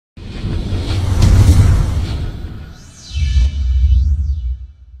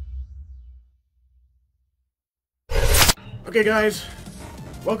Okay, guys,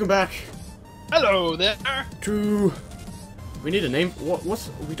 welcome back. Hello there. We need a name.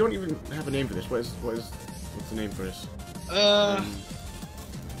 We don't even have a name for this. What's the name for this?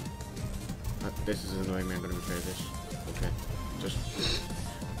 This is annoying me. I'm gonna repair this. Okay, just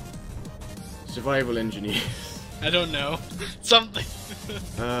survival engineers. I don't know. Something.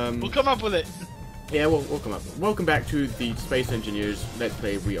 We'll come up with it. Yeah, we'll come up. Welcome back to the Space Engineers Let's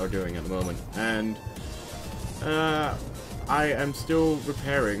Play we are doing at the moment, and I am still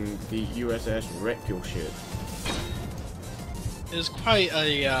repairing the USS Wreckkill ship. It is quite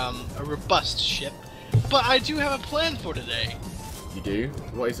a robust ship, but I do have a plan for today. You do?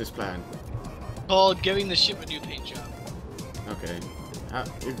 What is this plan? Called giving the ship a new paint job. Okay.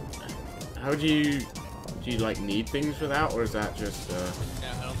 How do you like need things for that, or is that just Yeah,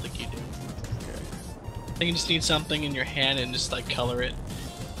 I don't think you do. Okay. I think you just need something in your hand and just like color it.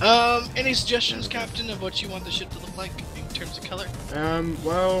 Any suggestions, Captain, of what you want the ship to look like in terms of color?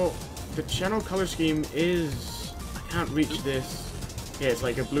 Well, the channel color scheme is, I can't reach this. Yeah, it's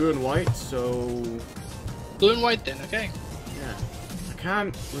like a blue and white, so Blue and white then, okay. yeah. I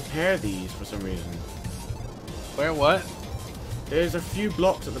can't repair these for some reason. Where, what? There's a few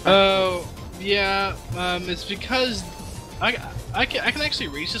blocks at the back. Oh, yeah, it's because I can actually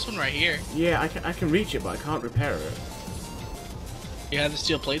reach this one right here. Yeah, I can reach it, but I can't repair it. You have the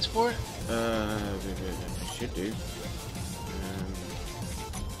steel plates for it? I should do.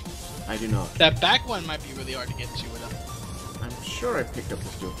 I do not. That back one might be really hard to get to with them. I'm sure I picked up the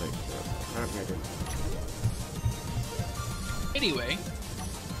steel plates, but apparently I didn't. Anyway,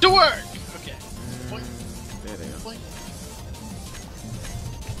 to work! Okay. Point. There they are. Point.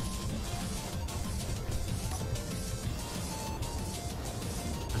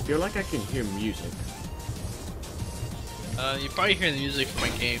 I feel like I can hear music. You probably hear the music from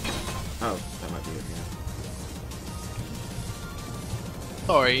my game. Oh, that might be it, yeah.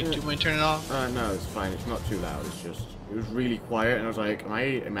 Sorry, do you want me to turn it off? No, it's fine. It's not too loud. It's just, it was really quiet, and I was like, am I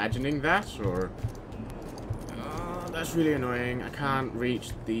imagining that, or? That's really annoying. I can't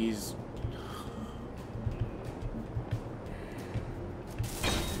reach these.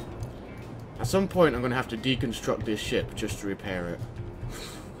 At some point, I'm gonna have to deconstruct this ship just to repair it.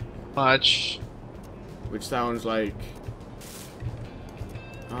 Much. Which sounds like...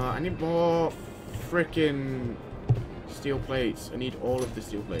 I need more frickin' steel plates. I need all of the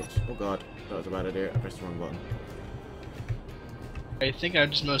steel plates. Oh god, that was a bad idea. I pressed the wrong button. I think I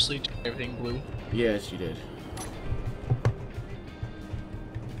just mostly turned everything blue. Yes, you did.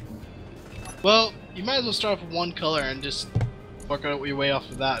 Well, you might as well start off with one color and just work out your way off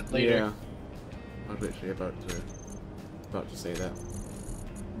of that later. Yeah. I was literally about to say that.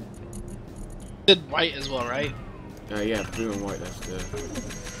 You did white as well, right? Yeah, blue and white, that's the...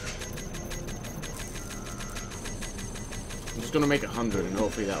 I'm just gonna make 100 and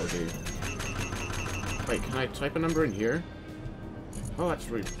hopefully that'll do. Wait, can I type a number in here? Oh, that's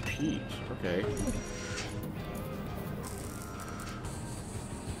repeat. Okay.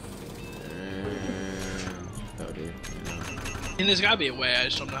 And that'll do. Yeah. And there's gotta be a way, I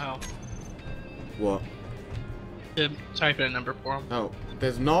just don't know how. What? To type in a number for them. Oh,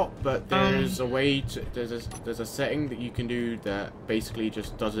 there's not, but there's a way to... There's a setting that you can do that basically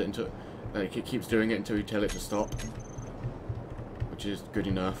just does it until... Like, it keeps doing it until you tell it to stop. Which is good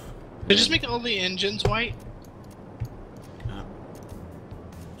enough. But just make all the engines white.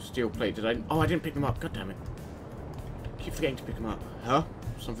 Steel plate, did I... Oh, I didn't pick them up, god damn it. Keep forgetting to pick them up. Huh?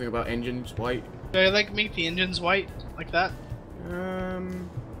 Something about engines white? Do I like make the engines white? Like that? I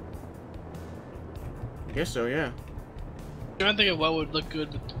guess so, yeah. I'm trying to think of what would look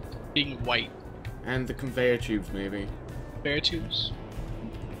good with being white. And the conveyor tubes, maybe. Conveyor tubes?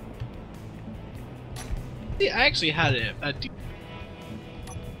 See, I actually had a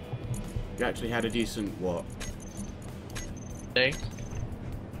You actually had a decent what? day.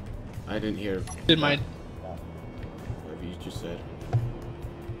 I didn't hear. Did my... Whatever you just said.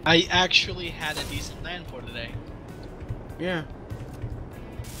 I actually had a decent plan for today. Yeah.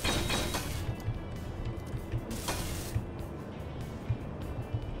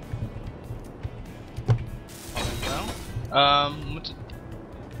 What to...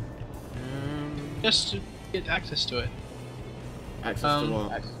 Just to get access to it. Access to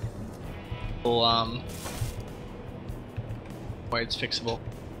what? Well, why it's fixable.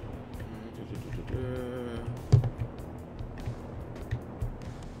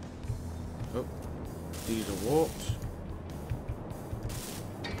 Oh, these are warped.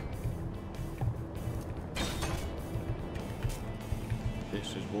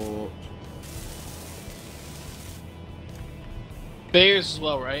 This is warped. Bears as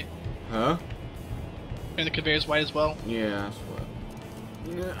well, right? Huh? And the conveyor's wide as well. Yeah, that's what.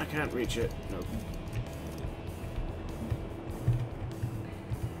 No, I can't reach it. No.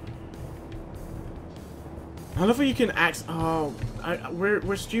 I love how you can access. Oh,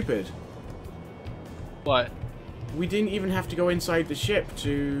 we're stupid. What? We didn't even have to go inside the ship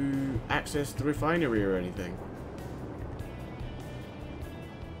to access the refinery or anything.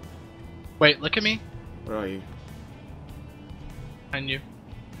 Wait, look at me. Where are you? And you.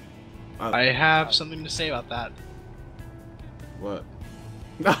 Oh. I have something to say about that. What?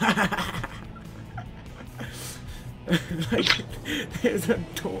 Like, there's a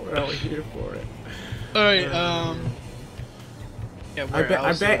door out here for it. Alright, yeah,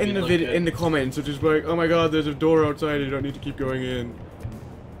 I bet in the in the comments it's just like, oh my god, there's a door outside, you don't need to keep going in.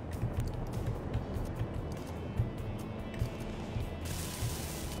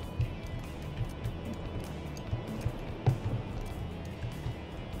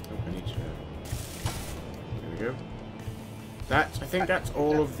 Oh, I need to. There we go. I think that's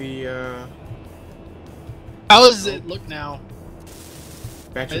all of the. How does it look now?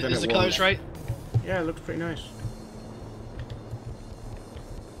 Better than it was. Is the colors right? Yeah, it looks pretty nice.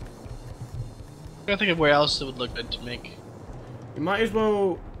 I'm trying to think of where else it would look good to make. You might as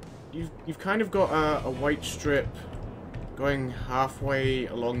well. You've kind of got a white strip going halfway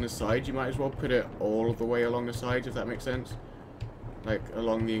along the side. You might as well put it all the way along the sides, if that makes sense. Like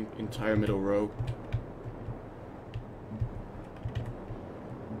along the entire middle row.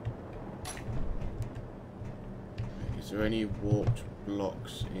 Is there any warped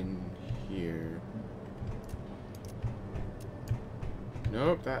blocks in here?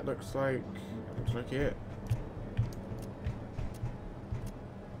 Nope, that looks like it.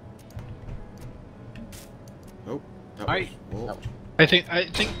 Nope, that was warped. I think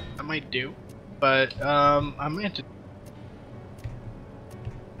I might do, but I might have to.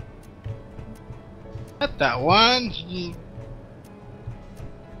 Not that one.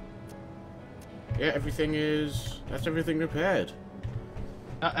 Yeah, that's everything repaired.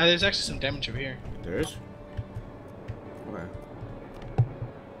 There's actually some damage over here. There is? Where?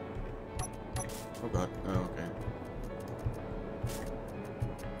 Oh god, oh okay.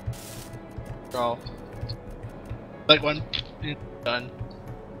 Oh. Like one done.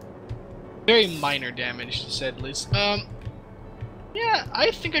 Very minor damage to say the least. Yeah, I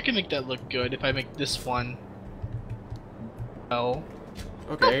think I can make that look good if I make this one. Oh.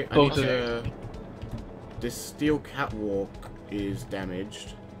 Okay, I need to. This steel catwalk is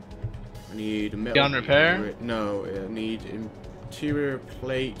damaged. I need a metal. Beyond repair? Grid. No, I need interior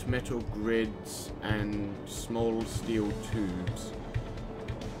plate, metal grids, and small steel tubes.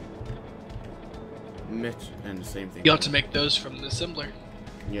 And the same thing. You'll have to make those from the assembler.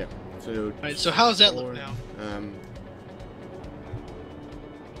 Yeah. So. Alright, so how does that look now?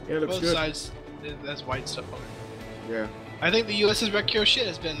 Yeah, it looks Both good. sides, there's white stuff on it. Yeah. I think the USS Wreck Your Shit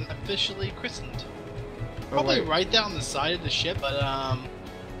has been officially christened. Probably right down the side of the ship, but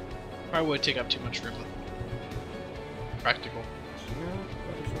probably would take up too much room. Practical. Yeah,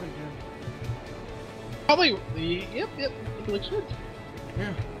 that was right, yeah. Probably, yep, it looks good.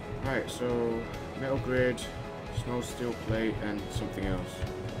 Yeah. Alright, so metal grid, small steel plate, and something else.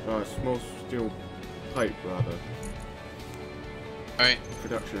 Small steel pipe, rather. Alright.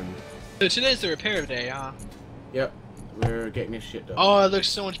 Production. So today's the repair day, huh? Yep. We're getting this shit done. Oh, it looks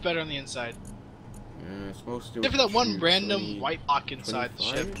so much better on the inside. Yeah, small steel. Except for that one random white block inside the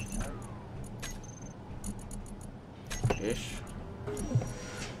ship. Ish.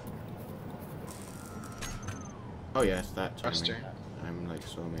 Oh yes, that Thruster. I'm like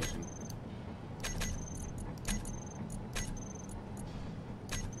so amazing.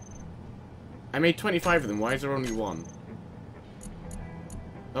 I made 25 of them. Why is there only one?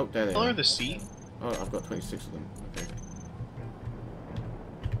 Oh, there they Color are. the seat. Oh, I've got 26 of them. Okay.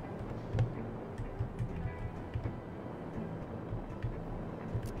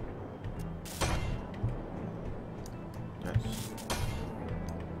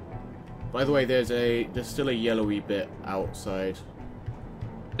 By the way, there's still a yellowy bit outside.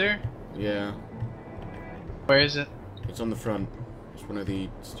 There? Yeah. Where is it? It's on the front. It's one of the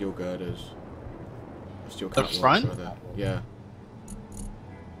steel girders. Steel The catwalks, front? rather. Yeah.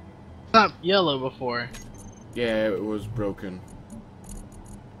 It's not yellow before. Yeah, it was broken.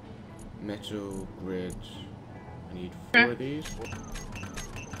 Metal grid. I need 4 of these. 4.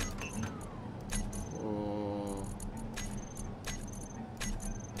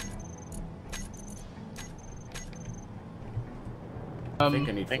 I think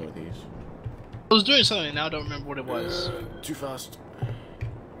I need 4 of these. I was doing something and now I don't remember what it was. Too fast.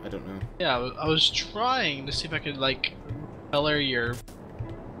 I don't know. Yeah, I was trying to see if I could, like, color your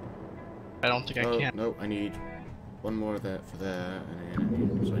I don't think I can. No, I need one more of that for there, and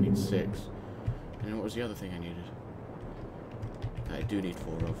then so I need 6. And then what was the other thing I needed? That I do need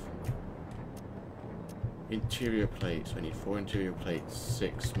 4 of. Interior plates. I need 4 interior plates,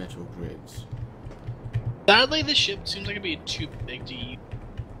 6 metal grids. Sadly, the ship seems like it'd be too big to use.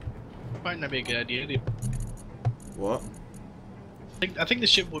 Might not be a good idea. What? I think the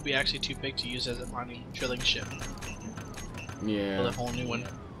ship would be actually too big to use as a mining drilling ship. Yeah. Build a whole new one.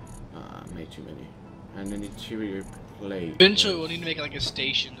 Made too many. And an interior plate. Eventually, we'll need to make like a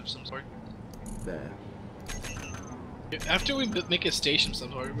station of some sort. There. After we make a station of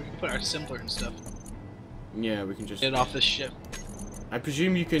some sort, we can put our assembler and stuff. Yeah, we can just get it off the ship. I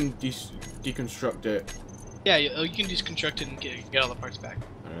presume you can deconstruct it. Yeah, you can deconstruct it and get all the parts back.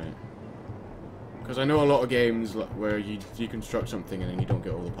 Alright. Because I know a lot of games where you deconstruct something and then you don't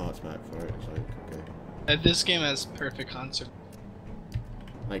get all the parts back for it. It's like, okay. This game has perfect concept.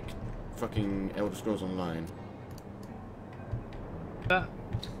 Like, fucking Elder Scrolls Online. Yeah.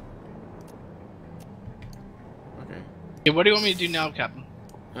 Okay. Yeah, what do you want me to do now, Captain?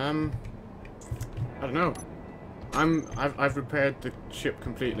 I don't know. I've repaired the ship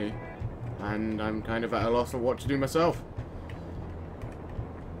completely, and I'm kind of at a loss of what to do myself.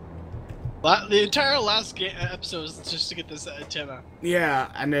 The entire last episode was just to get this antenna.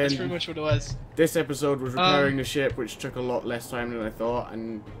 Yeah, and then that's pretty much what it was. This episode was repairing the ship, which took a lot less time than I thought,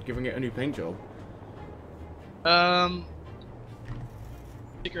 and giving it a new paint job.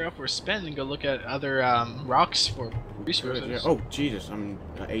 Stick her up or spend and go look at other rocks for resources. Yeah. Oh Jesus, I'm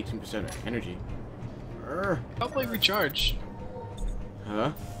at 18% energy. Probably recharge.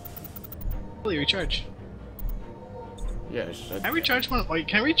 Huh? Probably recharge. Yes. Can I recharge can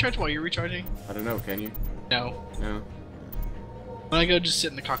I recharge while you're recharging? I don't know. Can you? No. No. When I go, just sit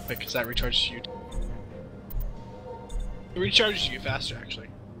in the cockpit because that recharges you. It recharges you faster, actually.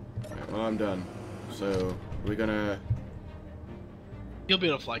 Right, well, I'm done. So we're gonna. You'll be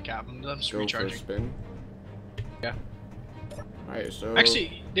able to fly, Captain. I'm just go recharging. for a spin. Yeah. Alright, so.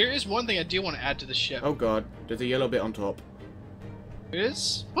 Actually, there is one thing I do want to add to the ship. Oh God, there's a yellow bit on top. There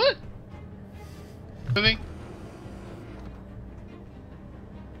is? What? Moving.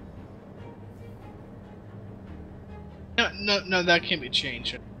 No, that can't be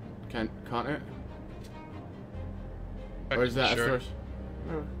changed. Can't it? Or is that a source?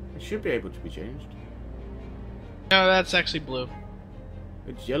 No, it should be able to be changed. No, that's actually blue.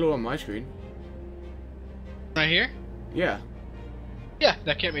 It's yellow on my screen. Right here? Yeah. Yeah,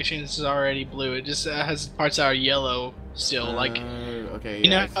 that can't be changed. This is already blue. It just has parts that are yellow still. Like, okay, you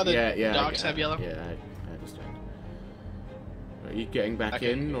yeah, know how the docks have yellow? Yeah, I understand. Are you getting back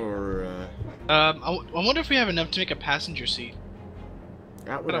in, or? I wonder if we have enough to make a passenger seat.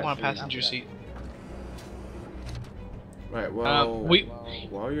 I don't want a passenger seat. Right, well,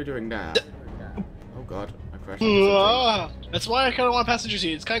 while you're doing that... Oh God, I crashed into something. That's why I kind of want a passenger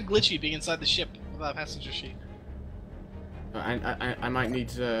seat. It's kind of glitchy being inside the ship without a passenger seat. I might need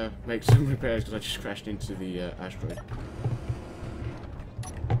to make some repairs because I just crashed into the asteroid.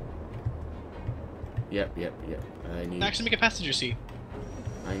 Yep. I need... Actually make a passenger seat.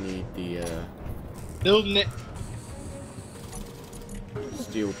 I need the Building it.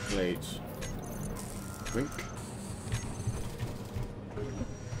 steel plates. Wink.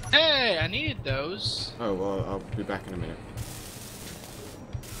 Hey, I needed those. Oh, well, I'll be back in a minute.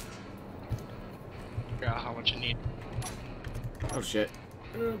 Figure out how much I need. Oh shit.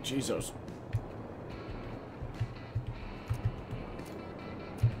 Oh, Jesus.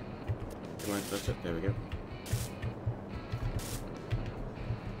 Come on, that's it. There we go.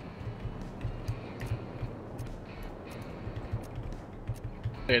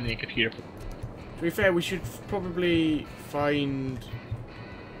 I need a computer. To be fair, we should probably find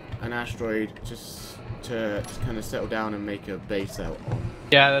an asteroid just to kind of settle down and make a base out on.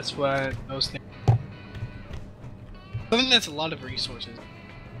 Yeah, that's what I was thinking. I think that's a lot of resources.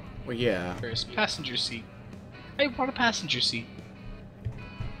 Well, yeah. There's passenger seat. I want a passenger seat.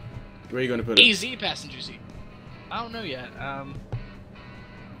 Where are you going to put it? Easy passenger seat. I don't know yet.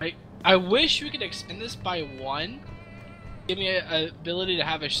 I wish we could extend this by 1. Give me a ability to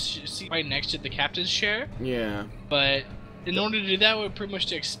have a seat right next to the captain's chair. Yeah. But in order to do that, we would pretty much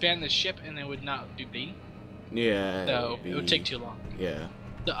to expand the ship, and it would not do B. Yeah. So it would take too long. Yeah.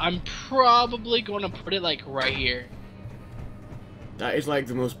 So I'm probably going to put it like right here. That is like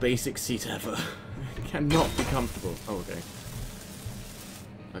the most basic seat ever. It cannot be comfortable. Oh, okay.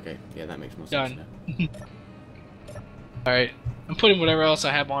 Okay, yeah, that makes more sense. Done. Alright, I'm putting whatever else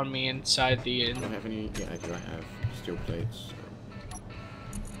I have on me inside the... Do I have any? Yeah, I do. I have steel plates.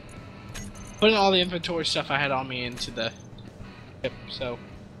 Putting all the inventory stuff I had on me into the ship, so...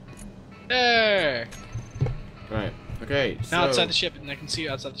 There! Right. Okay, so... Now outside the ship, and I can see you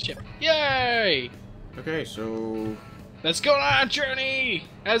outside the ship. Yay! Okay, so... Let's go on a journey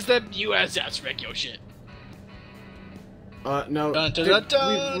as the USS wreck your shit. No, Dun, dun, dun,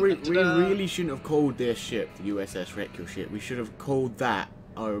 dun, we dun, dun, dun. really shouldn't have called this ship the USS Wreck Your Ship. We should have called that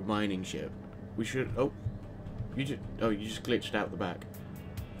our mining ship. We should... Oh, you just glitched out the back.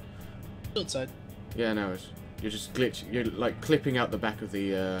 Outside. Yeah, no, you're just you're like clipping out the back of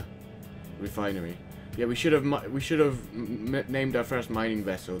the refinery. Yeah, we should have named our first mining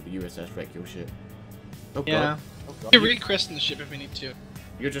vessel the USS Wreck Your Ship. Oh Yeah. god. Oh, god. We can recrest the ship if we need to.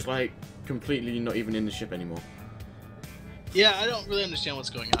 You're just like completely not even in the ship anymore. Yeah, I don't really understand what's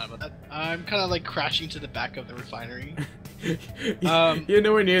going on about that. I'm kind of like crashing to the back of the refinery. You're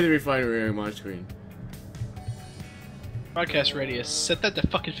nowhere near the refinery on my screen. Broadcast radius. Set that to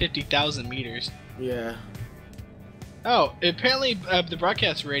fucking 50,000 meters. Yeah. Oh, apparently the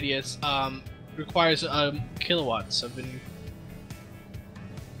broadcast radius requires kilowatts. I've been.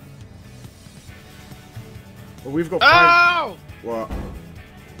 Well, we've got 5... Oh! What?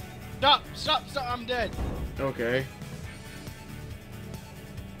 Stop! Stop! Stop! I'm dead. Okay.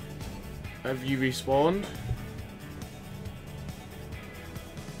 Have you respawned?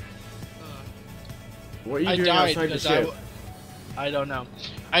 What are you I doing died outside the because ship? I don't know.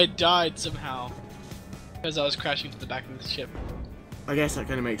 I died somehow because I was crashing to the back of the ship. I guess that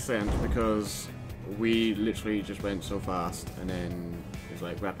kind of makes sense because we literally just went so fast and then it's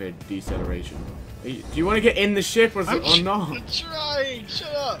like rapid deceleration. Do you want to get in the ship or not? I'm trying.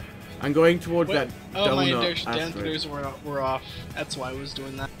 Shut up. I'm going towards that Oh, my donut indenters were off. That's why I was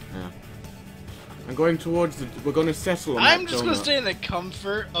doing that. Yeah. I'm going towards the... We're going to settle on I'm that just donut gonna stay in the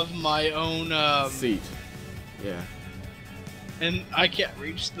comfort of my own seat. Yeah. And I can't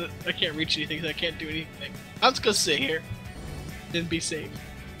reach anything. 'Cause I can't do anything. I'm just gonna sit here and be safe.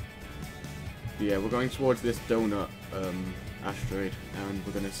 Yeah, we're going towards this donut asteroid and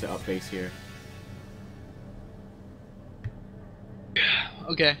we're going to set up base here.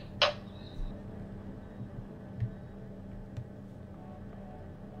 Okay.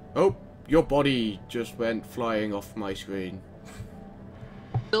 Oh, your body just went flying off my screen.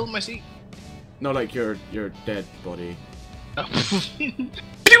 Still in my seat. No, like your dead body. Oh. Pew!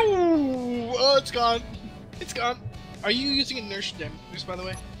 Oh, it's gone. It's gone. Are you using inertia dampers, by the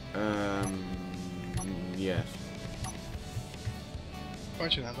way? Yes. Why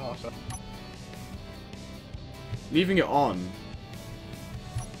don't you turn that off? Leaving it on.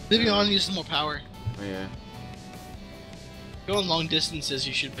 Leaving it on uses more power. Oh, yeah. Going long distances,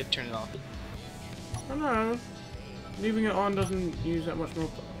 you should turn it off. I don't know. Leaving it on doesn't use that much more.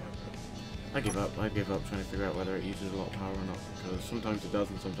 I give up. I give up trying to figure out whether it uses a lot of power or not, because sometimes it does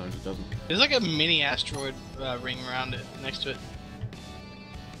and sometimes it doesn't. There's like a mini asteroid ring around it, next to it.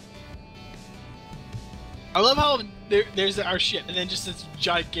 I love how there's our ship, and then just this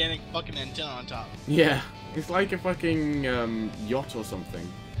gigantic fucking antenna on top. Yeah, it's like a fucking yacht or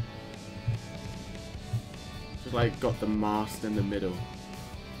something. It's like got the mast in the middle.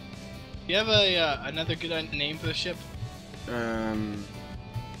 Do you have another good name for the ship?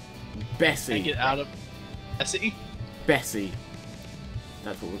 Bessie. Can I get out of Bessie? Bessie.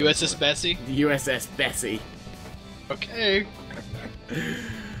 That's what we're going USS for. Bessie? The USS Bessie. Okay. Oh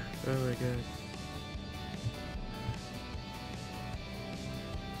my god.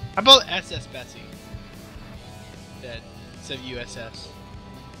 How about SS Bessie? Dead. Instead of USS.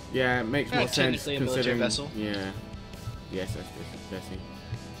 Yeah, it makes Yeah, more sense technically a military considering. vessel. Yeah. The USS Bessie.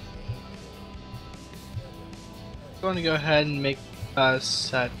 I'm going to go ahead and make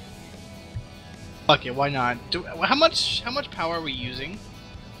us fuck it, why not? How much power are we using?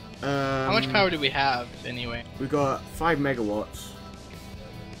 How much power do we have anyway? We got 5 megawatts.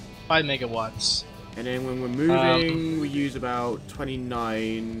 5 megawatts. And then when we're moving, we use about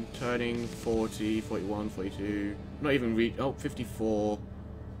 29, turning 40, 41, 42. Not even reach. Oh, 54.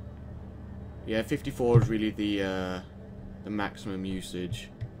 Yeah, 54 is really the maximum usage.